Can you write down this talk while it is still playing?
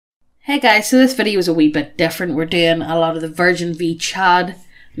Hey guys, so this video is a wee bit different. We're doing a lot of the Virgin v Chad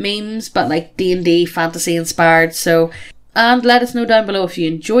memes, but like D&D fantasy inspired. And let us know down below if you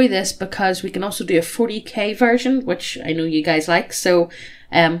enjoy this, because we can also do a 40k version, which I know you guys like. So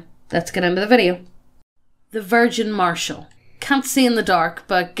let's get into the video. The Virgin Marshal. Can't see in the dark,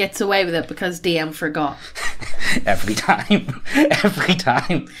 but gets away with it because DM forgot. Every time. Every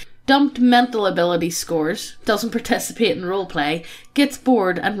time. Dumped mental ability scores, doesn't participate in roleplay, gets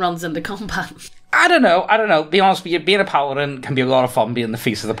bored and runs into combat. I don't know. Be honest with you, being a paladin can be a lot of fun being the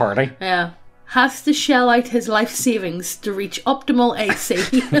face of the party. Yeah. Has to shell out his life savings to reach optimal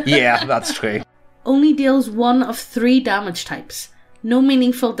AC. Yeah, that's true. Only deals 1 of 3 damage types. No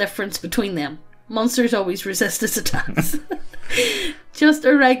meaningful difference between them. Monsters always resist his attacks. Just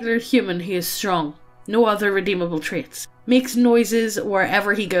a regular human who is strong. No other redeemable traits. Makes noises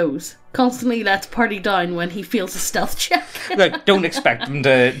wherever he goes. Constantly lets party down when he feels a stealth check. Look, don't expect them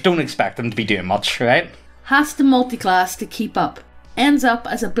to be doing much, right? Has to multi-class to keep up. Ends up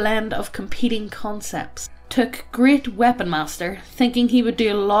as a blend of competing concepts. Took Great Weapon Master, thinking he would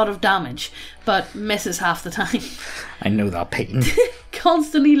do a lot of damage, but misses half the time. I know that pain.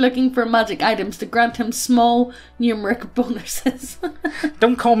 Constantly looking for magic items to grant him small numeric bonuses.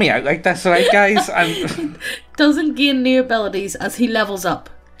 Don't call me out like this, alright guys? Doesn't gain new abilities as he levels up.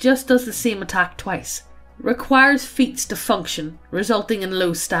 Just does the same attack twice. Requires feats to function, resulting in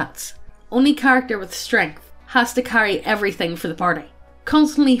low stats. Only character with strength. Has to carry everything for the party.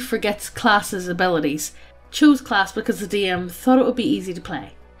 Constantly forgets classes' abilities. Chose class because the DM thought it would be easy to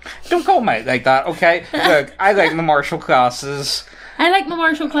play. Don't call me out like that, okay? Look, I like my martial classes. I like my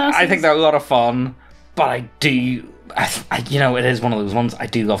martial classes. I think they're a lot of fun, but I do... it is one of those ones. I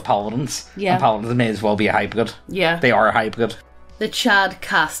do love paladins. Yeah. And paladins may as well be a hybrid. Yeah. They are a hybrid. The Chad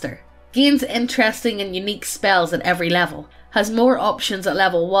Caster. Gains interesting and unique spells at every level. Has more options at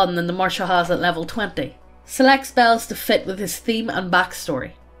level 1 than the Marshal has at level 20. Select spells to fit with his theme and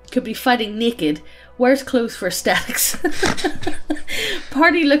backstory. Could be fighting naked. Wears clothes for aesthetics.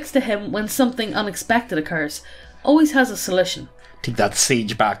 Party looks to him when something unexpected occurs. Always has a solution. Take that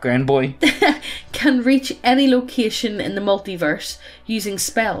siege background, boy. Can reach any location in the multiverse using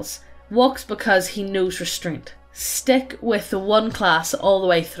spells. Walks because he knows restraint. Stick with the one class all the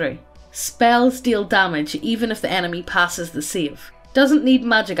way through. Spells deal damage even if the enemy passes the save. Doesn't need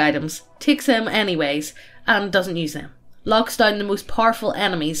magic items. Takes them anyways and doesn't use them. Locks down the most powerful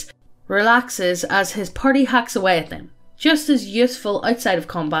enemies. Relaxes as his party hacks away at them. Just as useful outside of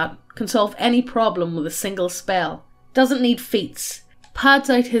combat. Can solve any problem with a single spell. Doesn't need feats. Pads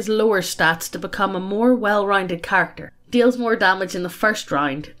out his lower stats to become a more well-rounded character. Deals more damage in the first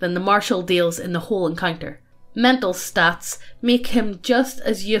round than the Marshal deals in the whole encounter. Mental stats make him just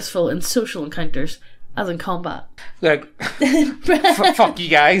as useful in social encounters as in combat. Look, fuck you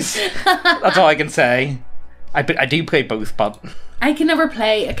guys. That's all I can say. I do play both, but... I can never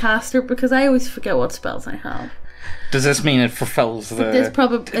play a caster because I always forget what spells I have. Does this mean it fulfills the...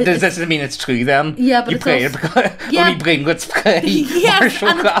 Does this mean it's true then? Yeah, but you play it because only brainlets play martial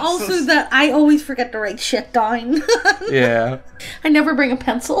and classes. It's also that I always forget to write shit down. Yeah. I never bring a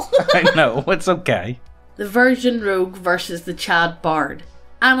pencil. I know, it's okay. The Virgin Rogue versus the Chad Bard.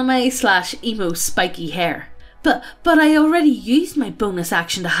 Anime/emo spiky hair. But I already used my bonus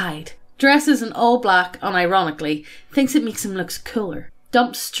action to hide. Dresses in all black unironically. Thinks it makes him look cooler.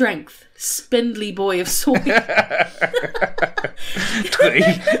 Dump strength. Spindly boy of soy. True.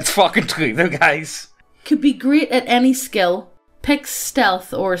 It's fucking true though, guys. Could be great at any skill. Picks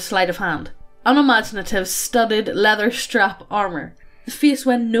stealth or sleight of hand. Unimaginative studded leather strap armour. The face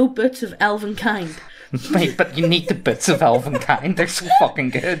when no boots of elven kind. Mate, but you need the bits of elven kind. They're so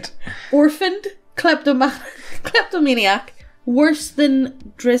fucking good. Orphaned. Kleptomaniac. Worse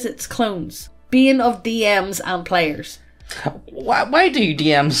than Drizzt's clones. Being of DMs and players. Why do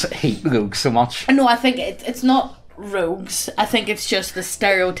DMs hate rogues so much? No, I think it's not rogues. I think it's just the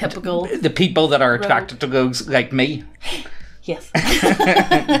stereotypical... The people that are attracted to rogues, like me. Yes.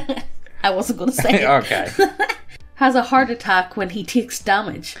 I wasn't going to say it. Okay. Has a heart attack when he takes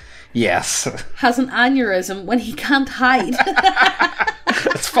damage. Yes. Has an aneurysm when he can't hide.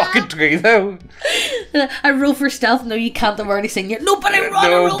 That's fucking true, though. I roll for stealth. No, you can't. I've already seen you. No, but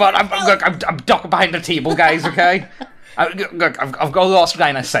I'm ducking behind the table, guys. Okay. Look, I've got a lost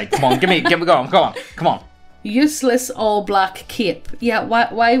line of sight. Come on, give me going. Come on. Useless all black cape. Yeah,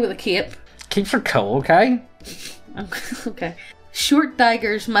 why with a cape? Capes are cool, okay? Okay. Short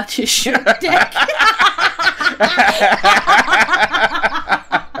daggers matches short dick.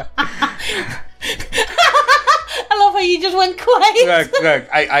 I love how you just went quiet. Look,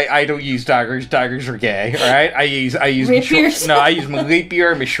 I don't use daggers. Daggers are gay, alright? I use Rapiers. I use my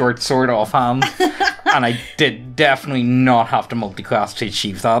rapier, my short sword offhand. And I did definitely not have to multi-class to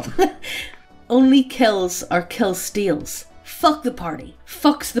achieve that. Only kills are kill steals. Fuck the party.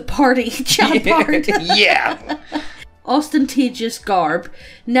 Fucks the party. Chad part. Yeah. Ostentatious garb.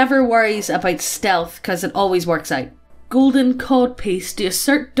 Never worries about stealth because it always works out. Golden codpiece to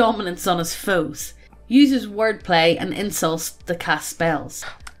assert dominance on his foes. Uses wordplay and insults to cast spells.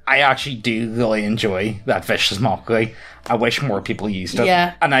 I actually do really enjoy that vicious mockery. I wish more people used it.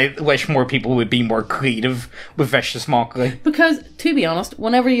 Yeah. And I wish more people would be more creative with vicious mockery. Because, to be honest,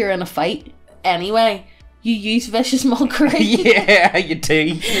 whenever you're in a fight, anyway, you use vicious mockery. Yeah, you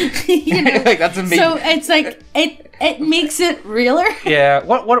do. You know? Like, that's amazing. So it's like, it makes it realer. Yeah.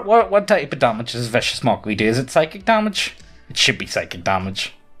 What type of damage does vicious mockery do? Is it psychic damage? It should be psychic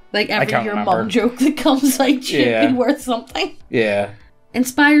damage. Like every can't your remember. mum joke that comes out should be worth something. Yeah.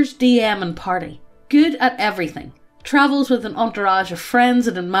 Inspires DM and party. Good at everything. Travels with an entourage of friends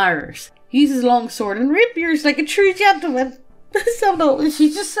and admirers. Uses longsword and rapiers like a true gentleman. That's not what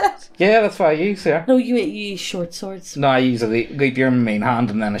she just said. Yeah, that's what I use, yeah. No, you use short swords. No, I use a rapier in my main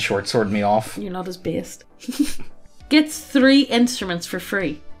hand and then a short sword me off. You're not as based. Gets 3 instruments for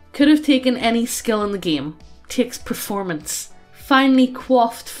free. Could have taken any skill in the game. Takes performance. Finely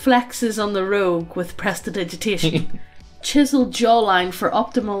coiffed flexes on the rogue with prestidigitation. Chiseled jawline for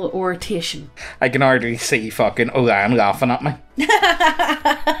optimal orientation. I can already see fucking Orion laughing at me.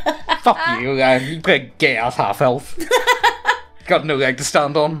 Fuck you, Orion. You big gay ass half elf. Got no leg to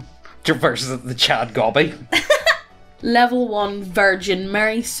stand on. Versus the Chad Gobby. Level 1 Virgin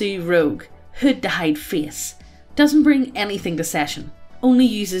Mary Sue Rogue. Hood to hide face. Doesn't bring anything to session. Only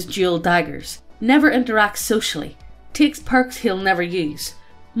uses dual daggers. Never interacts socially. Takes perks he'll never use.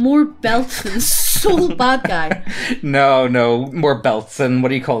 More belts than Soul Bad Guy. No, more belts than, what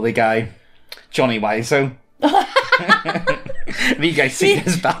do you call the guy? Johnny Wiseau. Have you guys seen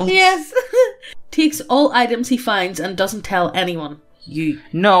his belts? Yes. Takes all items he finds and doesn't tell anyone. You.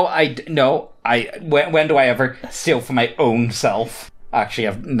 No, when do I ever steal for my own self?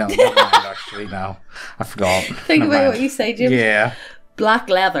 Actually, no, never mind, actually, no. I forgot. Think about what you say, Jim. Yeah. Black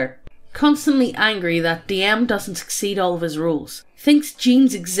leather. Constantly angry that DM doesn't succeed all of his rules. Thinks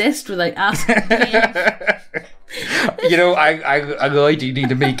genes exist without asking DM. You know, I really do need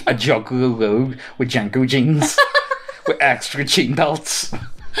to make a juggler rogue with Janko jeans. With extra chain belts.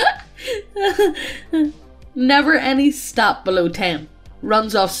 Never any stat below 10.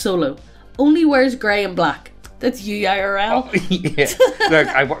 Runs off solo. Only wears grey and black. That's you, IRL. Oh, yeah. Look,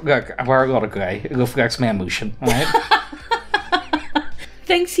 I wear a lot of grey. It reflects my emotion, alright?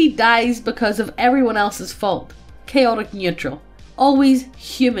 Thinks he dies because of everyone else's fault. Chaotic neutral. Always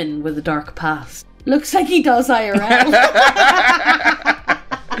human with a dark past. Looks like he does IRL.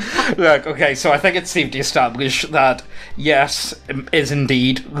 Look, okay, so I think it's safe to establish that, yes, is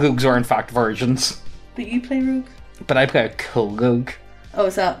indeed, rogues are in fact virgins. But you play rogue? But I play a cool rogue. Oh,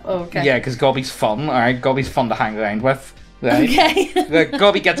 is that? Oh, okay. Yeah, because Gobby's fun, alright? Gobby's fun to hang around with. Right? Okay. Look,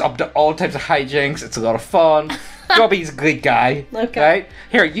 Gobby gets up to all types of hijinks, it's a lot of fun. Gobby's a good guy. Okay. Right?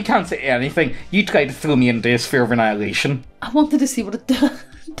 Here, you can't say anything. You tried to throw me into a sphere of annihilation. I wanted to see what it did.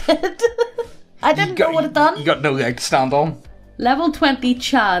 I didn't know what it done. You got no leg to stand on. Level 20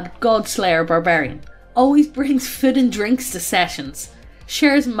 Chad, Godslayer Barbarian. Always brings food and drinks to sessions.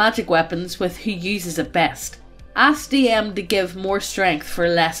 Shares magic weapons with who uses it best. Asks DM to give more strength for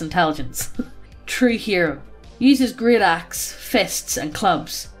less intelligence. True hero. Uses great axe, fists and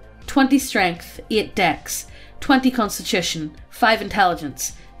clubs. 20 strength, 8 dex, 20 constitution, 5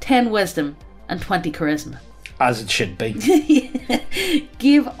 intelligence, 10 wisdom and 20 charisma. As it should be.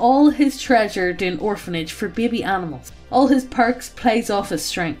 Give all his treasure to an orphanage for baby animals. All his perks plays off his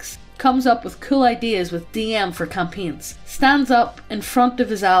strengths. Comes up with cool ideas with DM for campaigns. Stands up in front of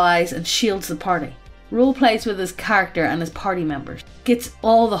his allies and shields the party. Role plays with his character and his party members. Gets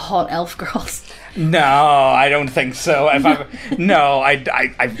all the hot elf girls. No, I don't think so. I doubt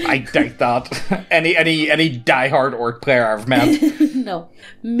that. Any diehard orc player I've met. No.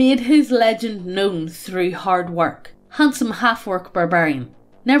 Made his legend known through hard work. Handsome half-orc barbarian.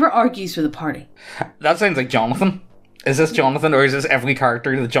 Never argues with the party. That sounds like Jonathan. Is this Jonathan, or is this every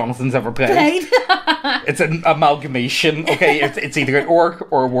character that Jonathan's ever played? It's an amalgamation. Okay, it's either an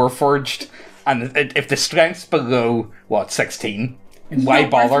orc or a warforged. And if the strength's below, 16? Why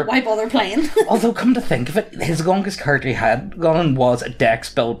bother? Why bother playing? Although, come to think of it, his longest character he had gone was a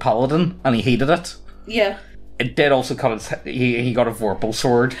dex build paladin, and he hated it. Yeah. It did also cut his... He got a Vorpal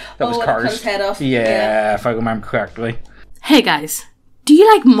sword that was cursed. Cut his head off. Yeah, if I remember correctly. Hey guys, do you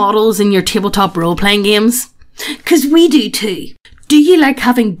like models in your tabletop role-playing games? 'Cause we do too. Do you like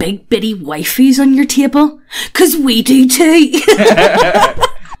having big bitty waifus on your table? 'Cause we do too.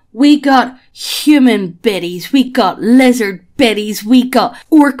 We got human biddies, we got lizard biddies, we got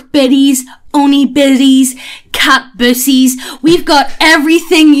orc biddies, oni biddies, cat bussies. We've got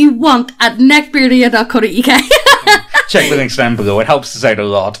everything you want at neckbeardia.co.uk. Check the links down below, it helps us out a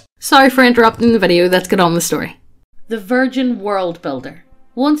lot. Sorry for interrupting the video, let's get on with the story. The Virgin World Builder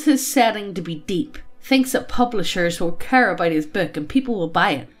wants his setting to be deep, thinks that publishers will care about his book and people will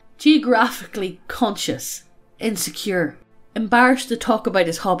buy it. Geographically conscious, insecure, embarrassed to talk about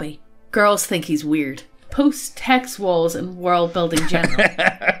his hobby. Girls think he's weird. Posts text walls and world building general.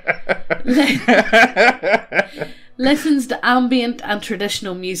 Listens to ambient and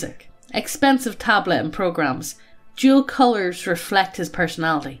traditional music. Expensive tablet and programs. Dual colours reflect his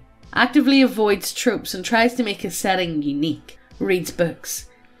personality. Actively avoids tropes and tries to make his setting unique. Reads books.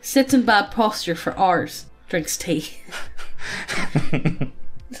 Sits in bad posture for hours. Drinks tea.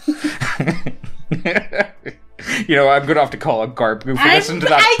 You know, I'm going to have to call it Garbrew for listening to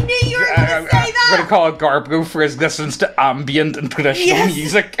that. I knew you were going to say that! I'm going to call it Garbrew for his listens to ambient and traditional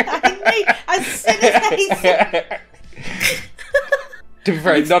music. I knew, as soon as I said To be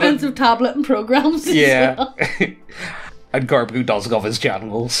fair, expensive tablet and programs as well. And Garbrew does love his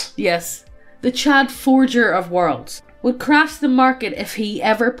generals. Yes. The Chad Forger of Worlds would crash the market if he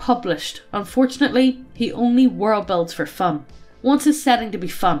ever published. Unfortunately, he only world builds for fun. Wants his setting to be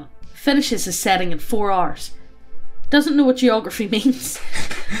fun. Finishes his setting in 4 hours. Doesn't know what geography means.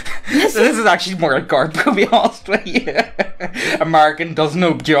 This is actually more like Garbrew, to be honest with you. American doesn't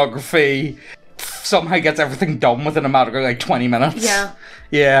know geography. Somehow gets everything done within a matter of like 20 minutes. Yeah.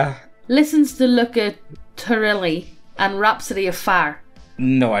 Yeah. Listens to Luca Turilli and Rhapsody of Fire.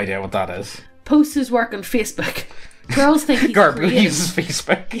 No idea what that is. Posts his work on Facebook. Girls think he's Garbrew creative. uses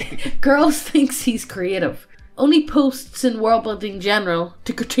Facebook. Girls thinks he's creative. Only posts in world building general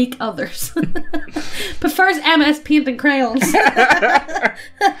to critique others. Prefers MS Paint and crayons.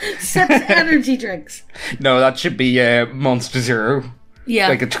 Sips energy drinks. No, that should be Monster Zero. Yeah.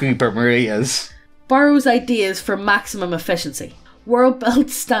 Like a true boomer he is. Borrows ideas for maximum efficiency. World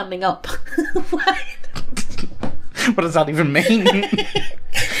builds standing up. What? What does that even mean?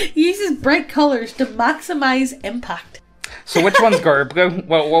 Uses bright colours to maximise impact. So which one's Garbrew?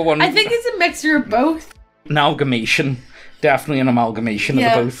 What one? I think it's a mixture of both. Amalgamation. Definitely an amalgamation of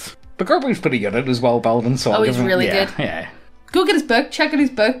the both. But Garbrew's pretty good at it as well, building, so Oh, he's really good. Yeah. Go get his book, check out his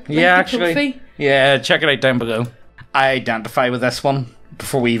book. Link Yeah, to actually. Ko-fi. Yeah, check it out down below. I identify with this one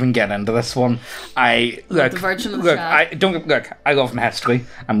before we even get into this one. The Virgin of the Shad. I love my history.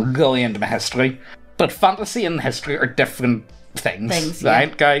 I'm really into my history. But fantasy and history are different things,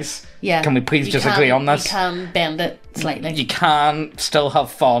 right, guys? Yeah. Can we please just agree on this? You can bend it slightly. You can still have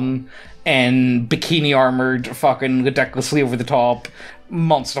fun in bikini armored, fucking ridiculously over the top,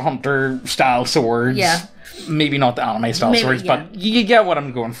 Monster Hunter style swords. Yeah. Maybe not the anime style swords, but you get what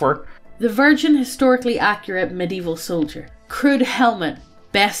I'm going for. The Virgin historically accurate medieval soldier. Crude helmet,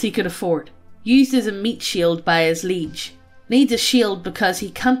 best he could afford. Used as a meat shield by his liege. Needs a shield because he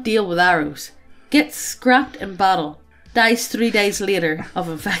can't deal with arrows. Gets scrapped in battle. Dies 3 days later of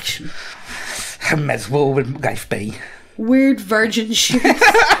infection. How miserable would life be? Weird virgin shoes.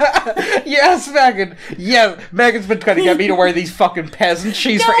 Yes, Megan. Yeah, Megan's been trying to get me to wear these fucking peasant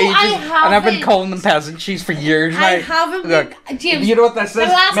shoes for ages. And I've been calling them peasant shoes for years now. I haven't. Look, James, you know what this is? the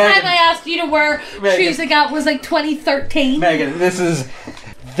last Megan, time I asked you to wear shoes I got was like 2013. Megan, this is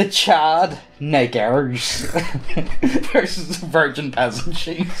the Chad Niggers versus virgin peasant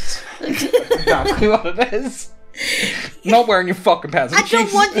shoes. Exactly what it is. Not wearing your fucking peasant shoes. I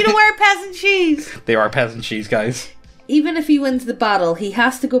don't want you to wear peasant shoes. They are peasant shoes, guys. Even if he wins the battle, he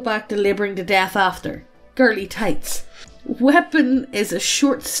has to go back to labouring to death after. Girly tights. Weapon is a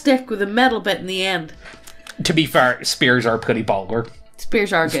short stick with a metal bit in the end. To be fair, spears are pretty baller.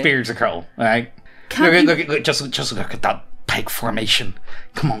 Spears are good. Spears are cool, right? Look, just look at that pike formation.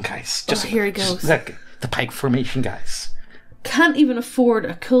 Come on, guys. Just here he goes. Just look, the pike formation, guys. Can't even afford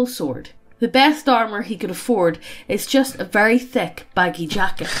a cool sword. The best armour he could afford is just a very thick, baggy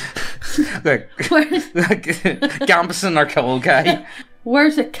jacket. Look, Gambison our cool guy.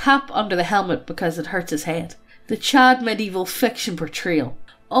 Wears a cap under the helmet because it hurts his head. The Chad medieval fiction portrayal.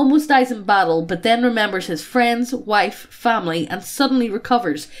 Almost dies in battle, but then remembers his friends, wife, family, and suddenly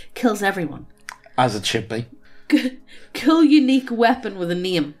recovers, kills everyone. As it should be. Cool unique weapon with a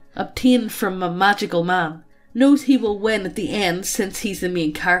name, obtained from a magical man. Knows he will win at the end since he's the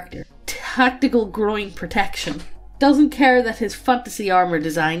main character. Tactical groin protection. Doesn't care that his fantasy armour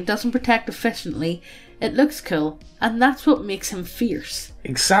design doesn't protect efficiently. It looks cool, and that's what makes him fierce.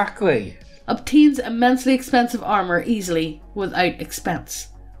 Exactly. Obtains immensely expensive armour easily without expense.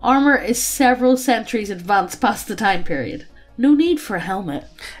 Armour is several centuries advanced past the time period. No need for a helmet.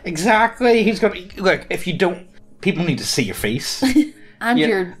 Exactly. He's got... Look, if you don't... People need to see your face. And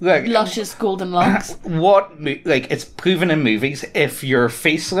your luscious golden locks. It's proven in movies, if you're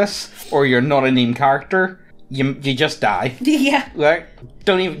faceless or you're not a named character, you just die. Yeah. Like,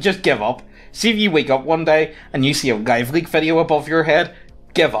 don't even... Just give up. See if you wake up one day and you see a live leak video above your head,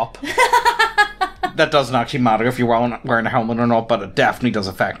 give up. That doesn't actually matter if you're wearing a helmet or not, but it definitely does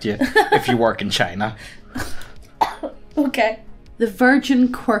affect you if you work in China. Okay. The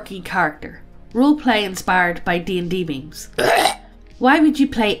virgin quirky character. Roleplay inspired by D&D memes. Why would you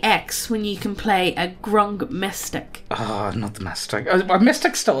play X when you can play a grung mystic? Oh, not the mystic. Are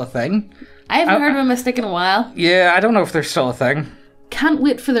mystics still a thing? I haven't heard of a mystic in a while. Yeah, I don't know if they're still a thing. Can't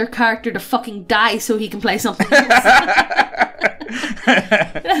wait for their character to fucking die so he can play something else.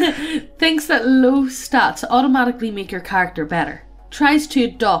 Thinks that low stats automatically make your character better. Tries to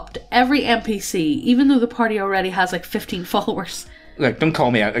adopt every NPC, even though the party already has like 15 followers. Look, don't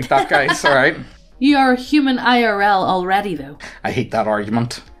call me out like that, guys, alright? You are a human IRL already, though. I hate that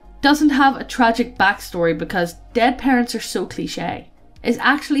argument. Doesn't have a tragic backstory because dead parents are so cliche. Is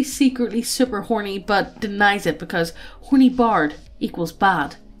actually secretly super horny but denies it because horny bard equals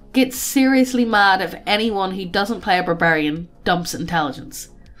bad. Gets seriously mad if anyone who doesn't play a barbarian dumps intelligence.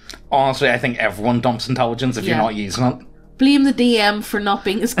 Honestly, I think everyone dumps intelligence if you're not using it. Blame the DM for not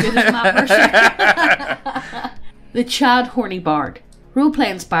being as good as Matt Mercer. The Chad Horny Bard. Roleplay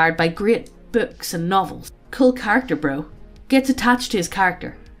inspired by great books and novels. Cool character, bro. Gets attached to his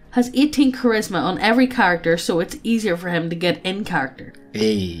character. Has 18 charisma on every character, so it's easier for him to get in character.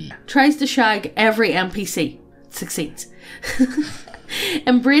 Hey. Tries to shag every NPC. Succeeds.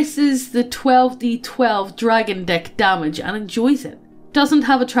 Embraces the 12d12 dragon dick damage and enjoys it. Doesn't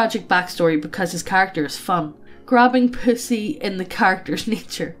have a tragic backstory because his character is fun. Grabbing pussy in the character's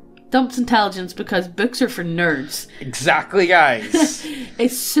nature. Dumps intelligence because books are for nerds. Exactly, guys.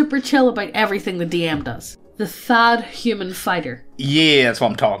 Is super chill about everything the DM does. The Thad Human Fighter. Yeah, that's what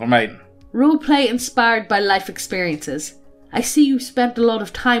I'm talking about. Roleplay inspired by life experiences. I see you spent a lot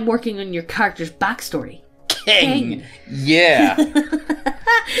of time working on your character's backstory. King. Yeah.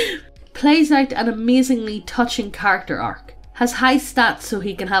 Plays out an amazingly touching character arc. Has high stats so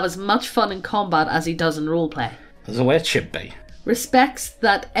he can have as much fun in combat as he does in roleplay. That's the way it should be. Respects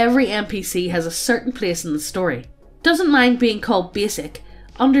that every NPC has a certain place in the story. Doesn't mind being called basic.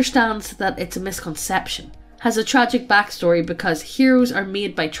 Understands that it's a misconception. Has a tragic backstory because heroes are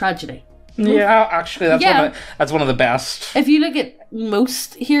made by tragedy. Yeah, actually, that's one of the best. If you look at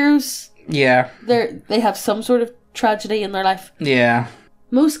most heroes, they have some sort of tragedy in their life. Yeah.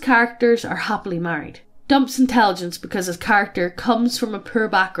 Most characters are happily married. Dumps intelligence because his character comes from a poor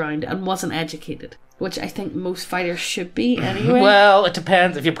background and wasn't educated. Which I think most fighters should be anyway. Well, it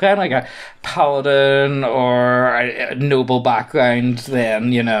depends. If you're playing like a paladin or a noble background,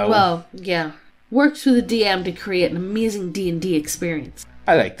 then, you know. Well, yeah. Works with a DM to create an amazing D&D experience.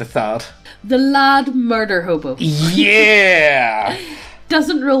 I like the thought. The Lad Murder Hobo. Yeah!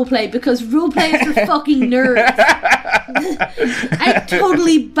 Doesn't roleplay because roleplay is for fucking nerds. I'd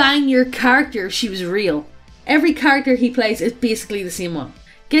totally bang your character if she was real. Every character he plays is basically the same one.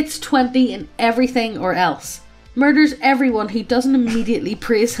 Gets 20 in everything or else. Murders everyone who doesn't immediately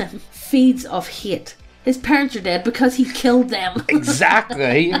praise him. Feeds off hate. His parents are dead because he killed them.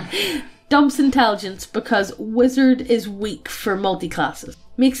 Exactly. Dumps intelligence because wizard is weak for multi-classes.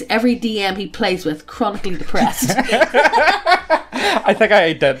 Makes every DM he plays with chronically depressed. I think I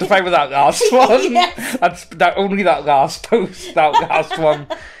identify with that last one. Yes. That's only that last post. That last one.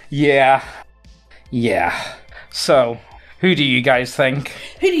 Yeah. Yeah. So, who do you guys think?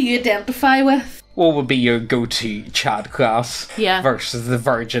 Who do you identify with? What would be your go-to Chad class? Yeah. Versus the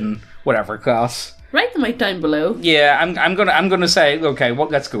virgin whatever class? Write them out down below. Yeah, I'm gonna say, okay, well,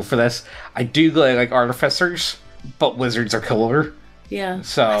 let's go for this. I do like artificers, but wizards are cooler. Yeah.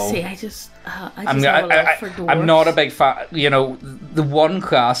 So see, I just have a love for dwarves. I'm not a big fan. You know, the one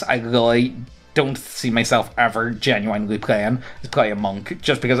class I really don't see myself ever genuinely playing is play a monk,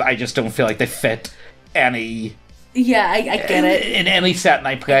 just because I just don't feel like they fit any. Yeah, I get it. In any setting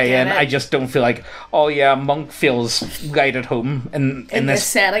I play in, I just don't feel like, oh yeah, monk feels right at home in this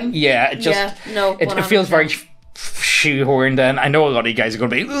setting. Yeah, it just no, it feels very shoehorned in. I know a lot of you guys are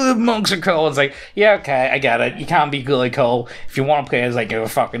going to be, monks are cool. It's like, yeah, okay, I get it. You can be really cool. If you want to play as like a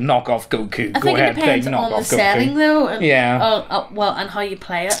fucking knockoff Goku, go ahead, play knockoff Goku. I think it depends on the setting, though. And, and how you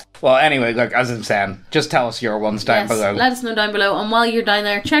play it. Well, anyway, look, as I'm saying, just tell us your ones down below. Let us know down below. And while you're down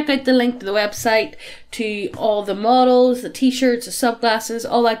there, check out the link to the website, to all the models, the t-shirts, the subclasses,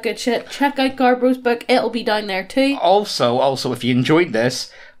 all that good shit. Check out Garbro's book. It'll be down there too. Also, if you enjoyed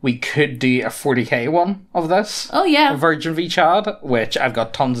this, we could do a 40k one of this. Oh, yeah. Virgin v Chad, which I've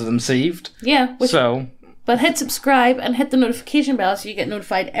got tons of them saved. Yeah. But hit subscribe and hit the notification bell so you get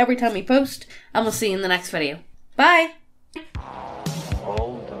notified every time we post. And we'll see you in the next video. Bye!